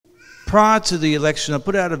prior to the election, I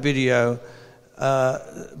put out a video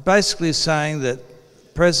basically saying that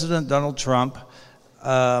President Donald Trump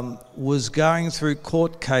was going through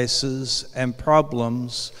court cases and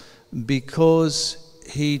problems because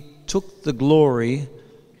he took the glory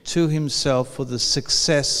to himself for the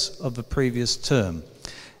success of the previous term,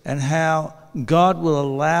 and how God will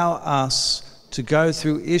allow us to go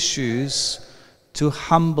through issues to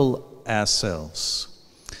humble ourselves.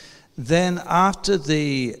 Then after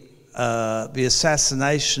the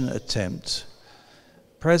assassination attempt,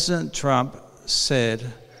 President Trump said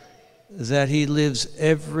that he lives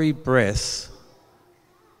every breath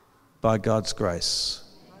by God's grace.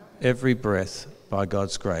 Every breath by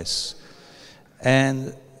God's grace.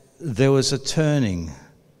 And there was a turning.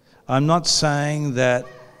 I'm not saying that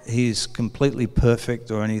he's completely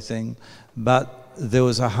perfect or anything, but there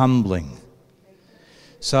was a humbling.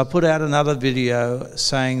 So I put out another video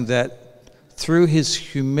saying that through his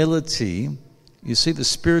humility, you see the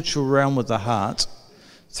spiritual realm of the heart,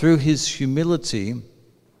 through his humility,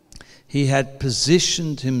 he had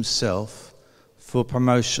positioned himself for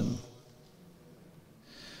promotion.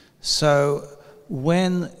 So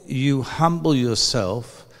when you humble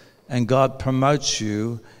yourself and God promotes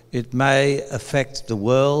you, it may affect the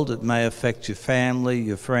world, it may affect your family,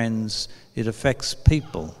 your friends, it affects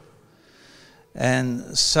people.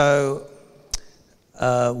 And so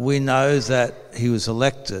we know that he was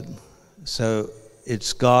elected, so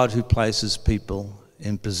it's God who places people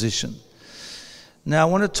in position. Now I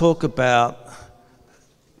want to talk about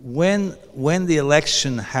when the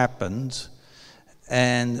election happened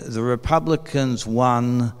and the Republicans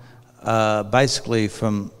won basically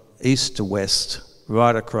from east to west,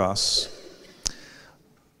 right across.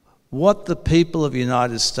 What the people of the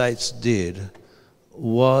United States did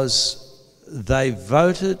was they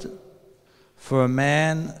voted for a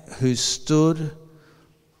man who stood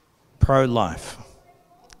pro-life.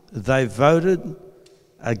 They voted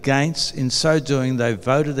against, in so doing, they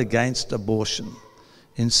voted against abortion.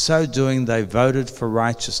 In so doing, they voted for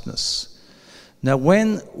righteousness. Now,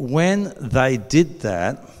 when they did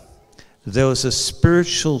that, there was a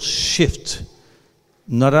spiritual shift,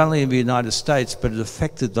 not only in the United States, but it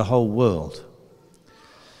affected the whole world.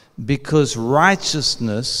 Because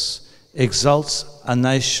righteousness exalts a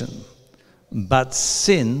nation, but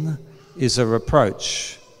sin is a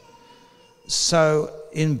reproach. So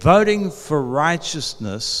in voting for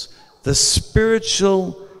righteousness, the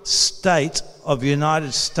spiritual state of the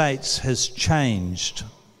United States has changed.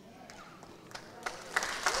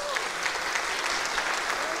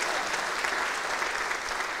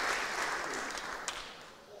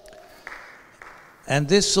 And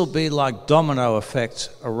this will be like domino effect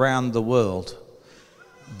around the world,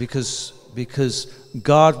 because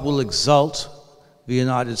God will exalt the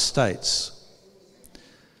United States.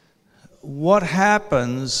 What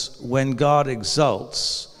happens when God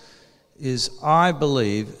exalts is, I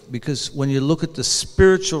believe, because when you look at the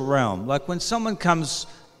spiritual realm, like when someone comes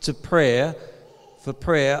to prayer, for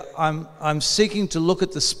prayer, I'm seeking to look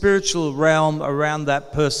at the spiritual realm around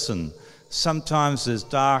that person. Sometimes there's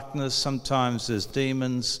darkness, sometimes there's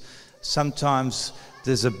demons, sometimes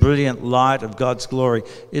there's a brilliant light of God's glory.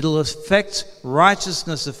 It'll affect,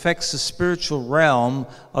 righteousness affects the spiritual realm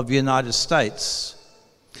of the United States.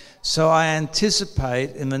 So I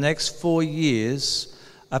anticipate in the next 4 years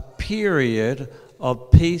a period of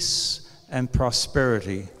peace and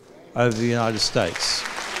prosperity over the United States.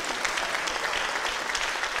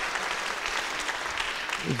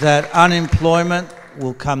 That unemployment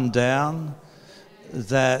will come down,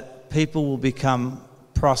 that people will become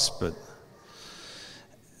prospered.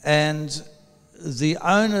 And the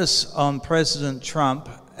onus on President Trump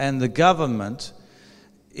and the government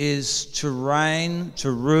is to reign, to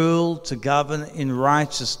rule, to govern in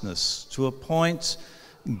righteousness, to appoint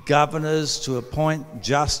governors, to appoint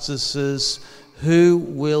justices who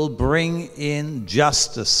will bring in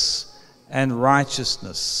justice and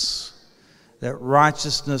righteousness, that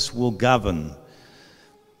righteousness will govern.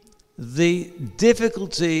 The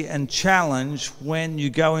difficulty and challenge when you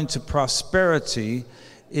go into prosperity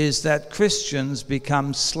is that Christians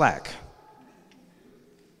become slack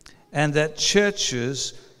and that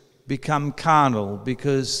churches become carnal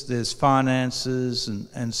because there's finances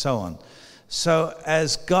and so on. So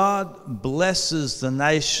as God blesses the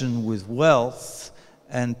nation with wealth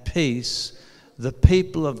and peace, the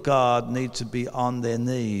people of God need to be on their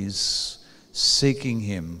knees, seeking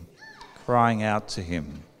Him, crying out to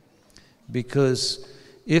Him. Because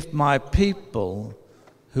if my people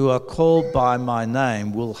who are called by my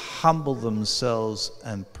name will humble themselves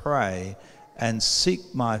and pray and seek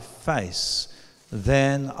my face,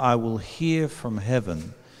 then I will hear from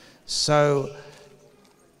heaven, So,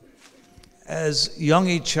 as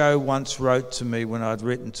Yonggi Cho once wrote to me when I'd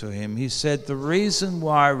written to him, he said, the reason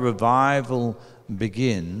why revival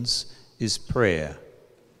begins is prayer.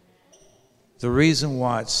 The reason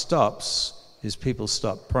why it stops is people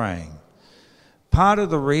stop praying. Part of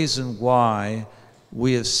the reason why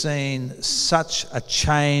we have seen such a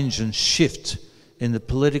change and shift in the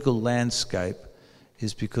political landscape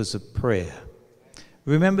is because of prayer.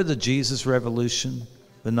 Remember the Jesus Revolution,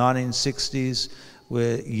 the 1960s,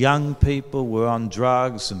 where young people were on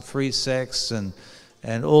drugs and free sex and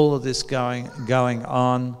all of this going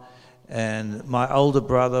on. And my older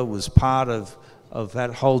brother was part of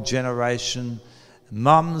that whole generation.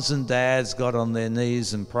 Mums and dads got on their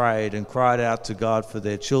knees and prayed and cried out to God for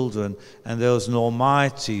their children. And there was an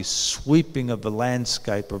almighty sweeping of the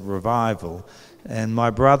landscape of revival. And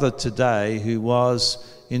my brother today, who was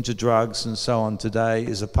into drugs and so on today,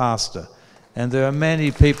 is a pastor. And there are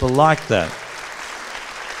many people like that.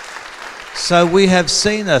 So we have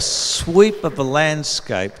seen a sweep of the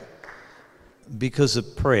landscape because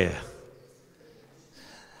of prayer.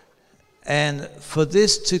 And for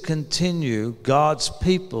this to continue, God's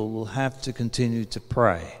people will have to continue to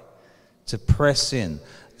pray, to press in.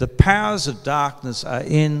 The powers of darkness are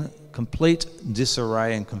in complete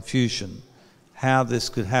disarray and confusion, how this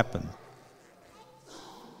could happen.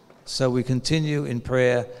 So we continue in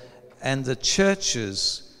prayer, and the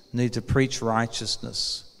churches need to preach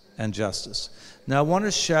righteousness and justice. Now I want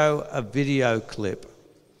to show a video clip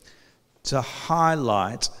to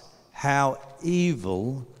highlight how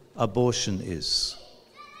evil abortion is.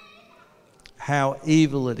 How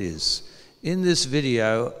evil it is. In this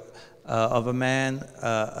video of a man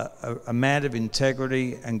of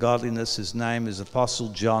integrity and godliness, his name is Apostle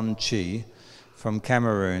John Chi from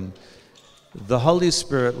Cameroon. The Holy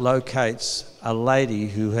Spirit locates a lady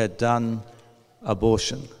who had done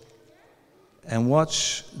abortion. And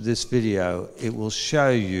watch this video. It will show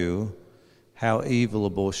you how evil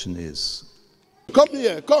abortion is. Come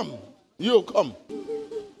here, come. You come.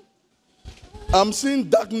 I'm seeing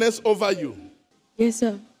darkness over you. Yes,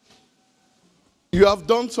 sir. You have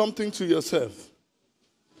done something to yourself.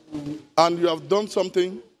 And you have done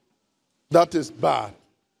something that is bad.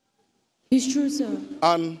 It's true, sir.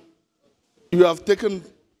 And you have taken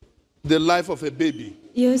the life of a baby.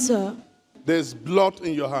 Yes, sir. There's blood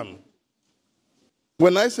in your hand.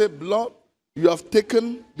 When I say blood, you have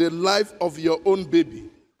taken the life of your own baby.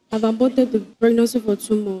 I've aborted the pregnancy for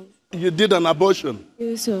 2 months. You did an abortion.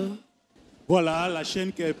 Yes, sir. Voilà, la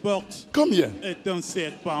chaîne qu'elle porte Come here. est un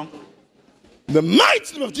serpent. The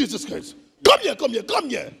mighty name of Jesus Christ. Come here, come here, come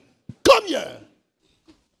here. Come here.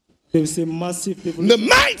 There's a massive In the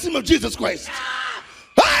mighty name of Jesus Christ.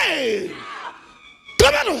 Hey!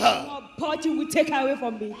 Come out of her. My body will take her away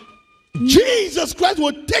from me. Jesus Christ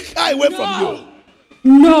will take her away from you.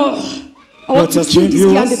 No. I want to Just kill this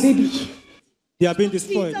viewers. girl and the baby. They are being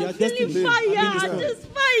destroyed. They are destined. Fire! Just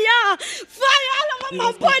fire! Fire all over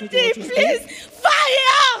my body, please!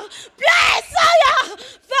 Fire! Please, fire!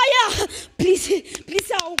 Fire!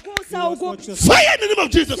 Please, I'll go, sir, I'll go. Fire in the name of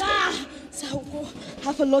Jesus Christ. Sir, I'll go. I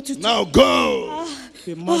have a lot to do. Now go.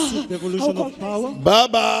 The massive revolution of power.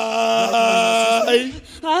 Bye-bye.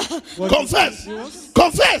 Confess.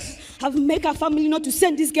 Confess. I've made her family not to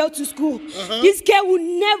send this girl to school. This girl will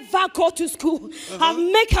never go to school. I've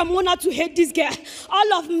made her mother to hate this girl.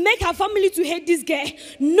 All of make her family to hate this girl.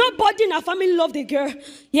 Nobody in her family love the girl.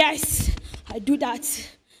 Yes, I do that.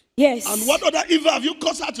 Yes. And what other evil have you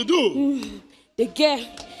caused her to do? The girl,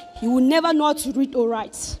 he will never know how to read or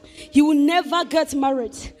write. He will never get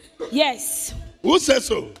married. Yes. Who says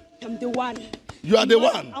so? I'm the one. You are the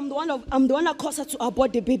one. I'm the one that caused her to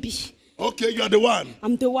abort the baby. Okay, you are the one.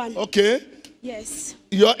 I'm the one. Okay. Yes.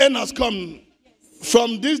 Your end has come.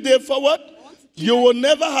 From this day forward, you will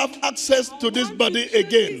never have access to this body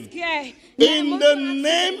again. In the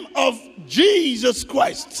name of Jesus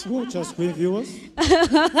Christ. Watch us, screen viewers.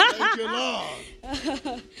 Thank you, Lord.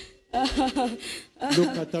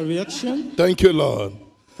 Look at the reaction. Thank you, Lord.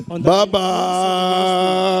 Bye-bye.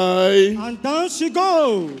 And down she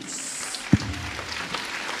goes.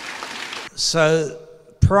 So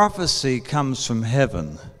prophecy comes from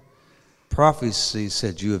heaven. Prophecy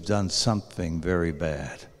said, you have done something very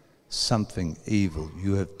bad, something evil.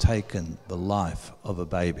 You have taken the life of a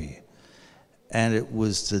baby. And it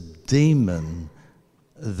was the demon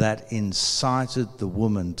that incited the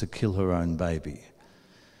woman to kill her own baby.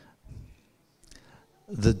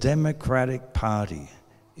 The Democratic Party,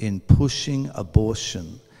 in pushing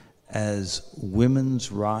abortion as women's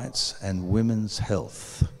rights and women's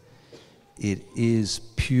health, it is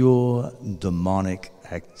pure demonic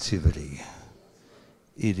activity.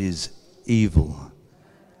 it is evil,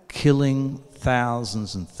 killing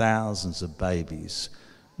thousands and thousands of babies.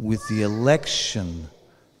 With the election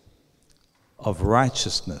of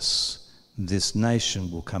righteousness, this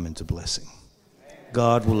nation will come into blessing.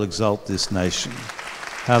 God will exalt this nation.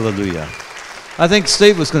 Hallelujah. I think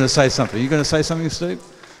Steve was going to say something. Are you going to say something, Steve?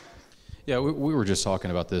 Yeah, we were just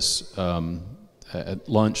talking about this at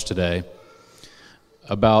lunch today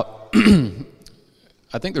about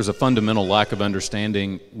I think there's a fundamental lack of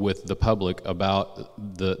understanding with the public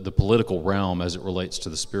about the political realm as it relates to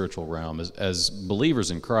the spiritual realm. As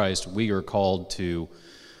believers in Christ, we are called to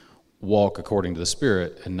walk according to the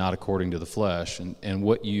Spirit and not according to the flesh. And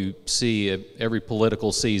what you see at every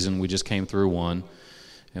political season, we just came through one,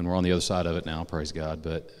 and we're on the other side of it now, praise God.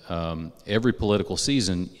 But every political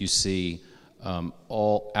season, you see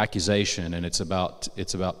all accusation, and it's about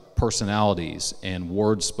personalities and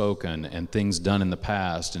words spoken and things done in the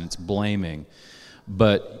past, and it's blaming.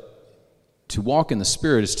 But to walk in the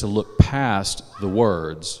Spirit is to look past the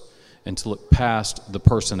words and to look past the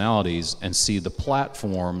personalities and see the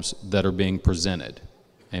platforms that are being presented.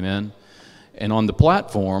 Amen? And on the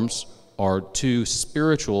platforms are two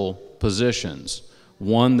spiritual positions.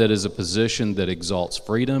 One that is a position that exalts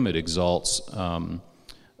freedom, it exalts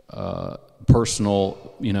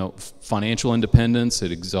personal, financial independence.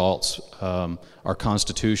 It exalts our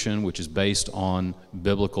Constitution, which is based on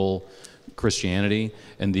biblical Christianity.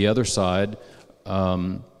 And the other side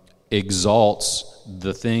exalts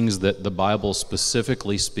the things that the Bible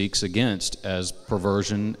specifically speaks against as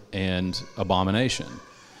perversion and abomination.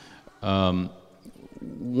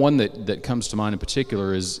 One that comes to mind in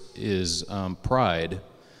particular is pride.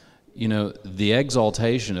 The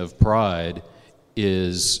exaltation of pride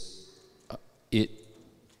is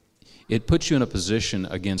it puts you in a position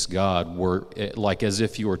against God where, like as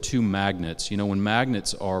if you are two magnets. When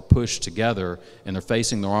magnets are pushed together and they're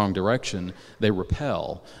facing the wrong direction, they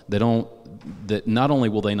repel. That not only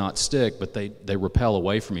will they not stick, but they repel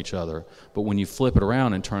away from each other. But when you flip it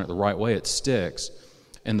around and turn it the right way, it sticks.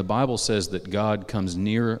 And the Bible says that God comes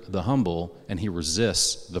near the humble and he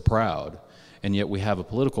resists the proud. And yet we have a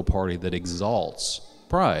political party that exalts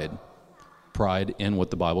pride in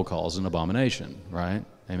what the Bible calls an abomination, right?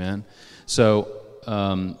 Amen. So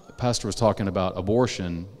Pastor was talking about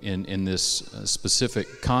abortion in this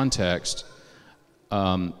specific context.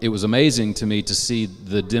 It was amazing to me to see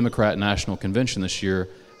the Democrat National Convention this year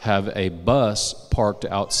have a bus parked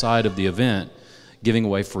outside of the event giving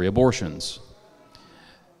away free abortions.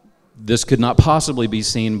 This could not possibly be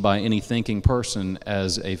seen by any thinking person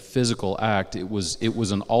as a physical act. It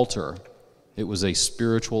was an altar. It was a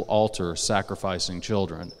spiritual altar sacrificing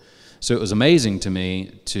children. So it was amazing to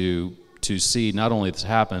me to see not only this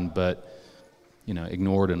happen, but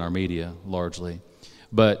ignored in our media largely.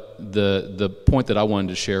 But the point that I wanted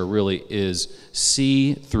to share really is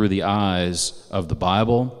see through the eyes of the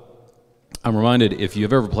Bible. I'm reminded, if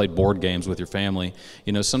you've ever played board games with your family,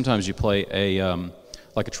 sometimes you play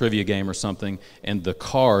like a trivia game or something, and the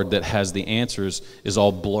card that has the answers is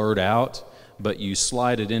all blurred out, but you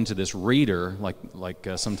slide it into this reader, like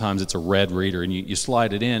sometimes it's a red reader, and you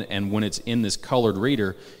slide it in, and when it's in this colored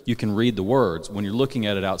reader, you can read the words. When you're looking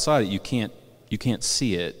at it outside, you can't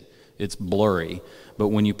see it. It's blurry. But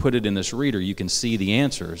when you put it in this reader, you can see the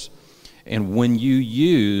answers. And when you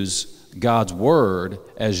use God's Word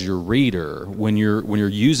as your reader, when you're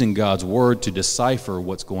using God's Word to decipher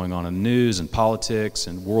what's going on in news and politics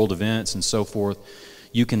and world events and so forth,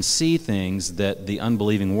 you can see things that the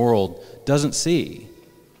unbelieving world doesn't see.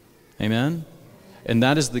 Amen? And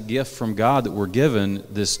that is the gift from God that we're given,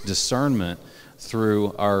 this discernment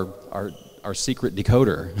through our secret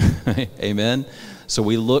decoder. Amen? So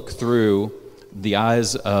we look through the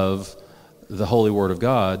eyes of the Holy Word of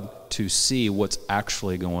God to see what's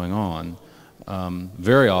actually going on.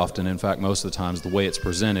 Very often, in fact, most of the times, the way it's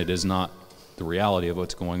presented is not the reality of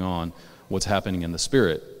what's going on. What's happening in the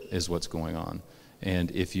Spirit is what's going on.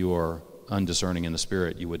 And if you are undiscerning in the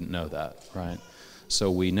Spirit, you wouldn't know that, right?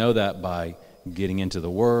 So we know that by getting into the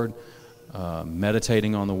Word,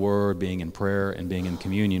 meditating on the Word, being in prayer, and being in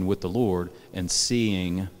communion with the Lord, and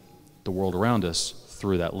seeing the world around us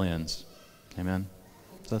through that lens. Amen?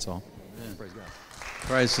 So that's all. Amen. Praise God.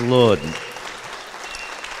 Praise the Lord.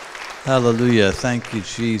 Hallelujah. Thank you,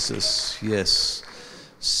 Jesus. Yes.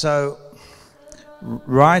 So,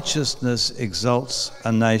 righteousness exalts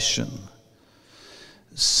a nation.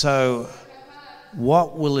 So,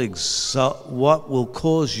 what will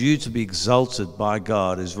cause you to be exalted by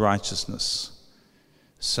God is righteousness.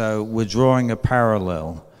 So, we're drawing a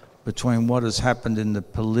parallel between what has happened in the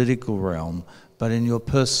political realm, but in your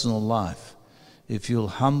personal life. If you'll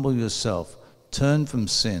humble yourself, Turn from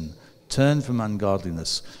sin. Turn from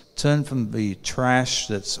ungodliness. Turn from the trash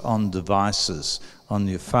that's on devices, on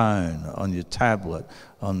your phone, on your tablet,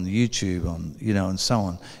 on YouTube, and so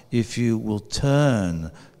on. If you will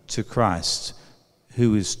turn to Christ,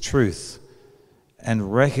 who is truth,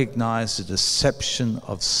 and recognize the deception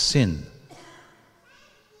of sin,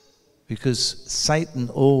 because Satan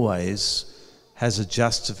always has a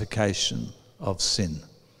justification of sin.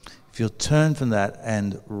 If you'll turn from that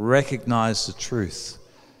and recognize the truth,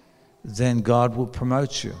 then God will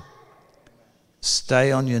promote you.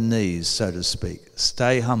 Stay on your knees, so to speak.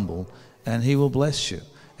 Stay humble, and he will bless you.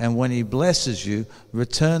 And when he blesses you,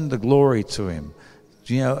 return the glory to him.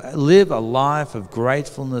 Live a life of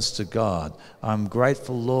gratefulness to God. I'm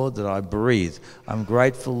grateful, Lord, that I breathe. I'm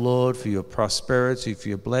grateful, Lord, for your prosperity, for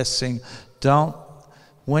your blessing.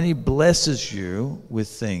 When he blesses you with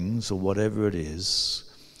things or whatever it is,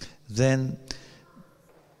 then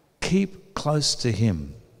keep close to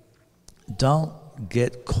him. Don't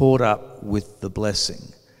get caught up with the blessing.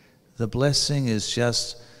 The blessing is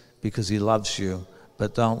just because he loves you,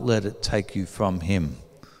 but don't let it take you from him.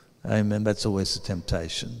 Amen. That's always the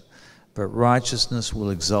temptation. But righteousness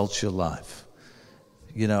will exalt your life.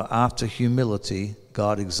 After humility,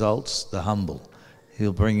 God exalts the humble.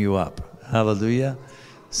 He'll bring you up. Hallelujah.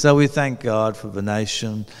 So we thank God for the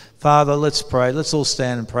nation. Father, let's pray. Let's all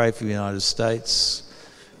stand and pray for the United States.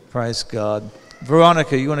 Praise God.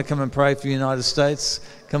 Veronica, you want to come and pray for the United States?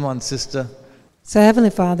 Come on, sister. So, Heavenly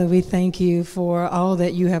Father, we thank you for all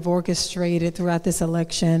that you have orchestrated throughout this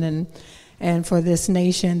election and for this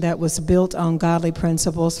nation that was built on godly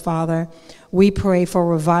principles, Father. We pray for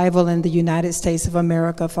revival in the United States of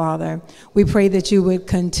America, Father. We pray that you would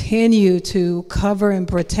continue to cover and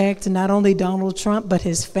protect not only Donald Trump, but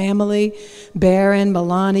his family, Barron,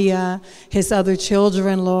 Melania, his other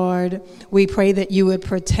children, Lord. We pray that you would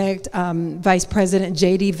protect Vice President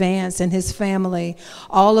J.D. Vance and his family,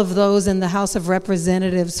 all of those in the House of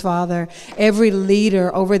Representatives, Father, every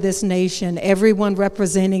leader over this nation, everyone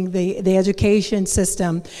representing the education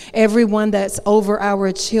system, everyone that's over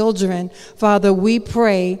our children. Father, we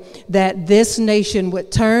pray that this nation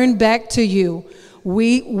would turn back to you.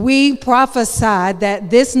 We prophesy that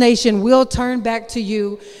this nation will turn back to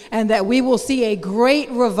you and that we will see a great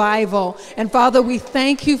revival. And Father, we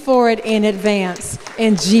thank you for it in advance.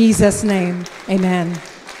 In Jesus' name, amen.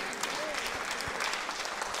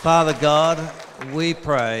 Father God, we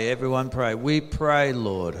pray, everyone pray, we pray,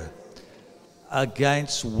 Lord,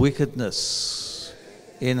 against wickedness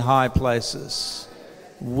in high places.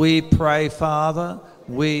 We pray, Father,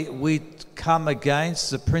 we come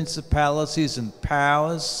against the principalities and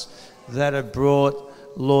powers that have brought,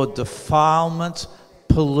 Lord, defilement,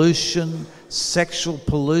 pollution, sexual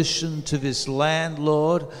pollution to this land,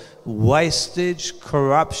 Lord, wastage,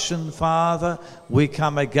 corruption, Father. We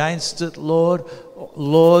come against it, Lord.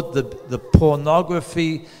 Lord, the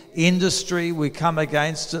pornography industry, we come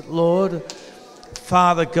against it, Lord.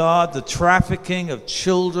 Father God, the trafficking of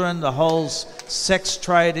children, the whole sex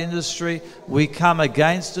trade industry, we come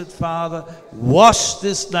against it, Father. Wash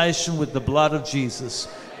this nation with the blood of Jesus.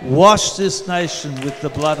 Wash this nation with the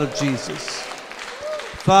blood of Jesus.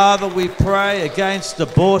 Father, we pray against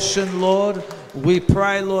abortion, Lord. We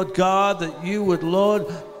pray, Lord God, that you would, Lord,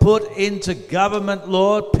 put into government,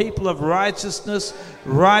 Lord, people of righteousness,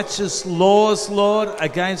 righteous laws, Lord,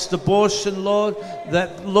 against abortion, Lord,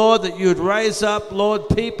 that you would raise up, Lord,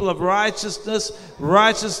 people of righteousness.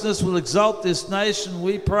 Righteousness will exalt this nation,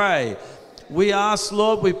 we pray. We ask,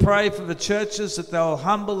 Lord, we pray for the churches that they'll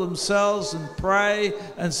humble themselves and pray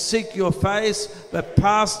and seek your face, that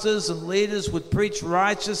pastors and leaders would preach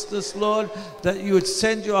righteousness, Lord, that you would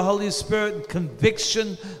send your Holy Spirit in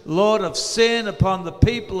conviction, Lord, of sin upon the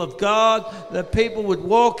people of God, that people would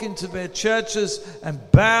walk into their churches and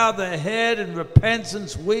bow their head in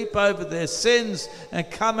repentance, weep over their sins,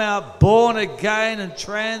 and come out born again and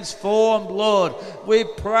transformed, Lord. We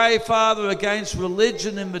pray, Father, against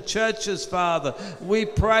religion in the churches, Father. We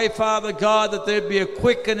pray, Father God, that there'd be a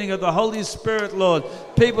quickening of the Holy Spirit, Lord.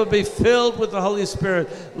 People be filled with the Holy Spirit.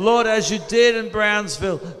 Lord, as you did in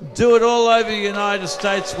Brownsville, do it all over the United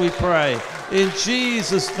States, we pray. In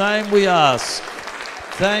Jesus' name we ask.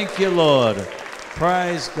 Thank you, Lord.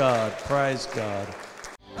 Praise God. Praise God.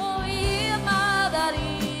 Oh, yeah, my daddy,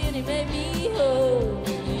 he made me whole.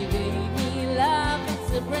 He gave me life,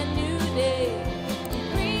 it's a brand new day.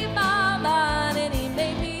 He freed my mind and he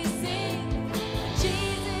made me sing.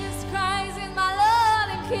 Jesus Christ is my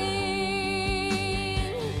Lord and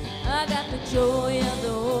King. I got the joy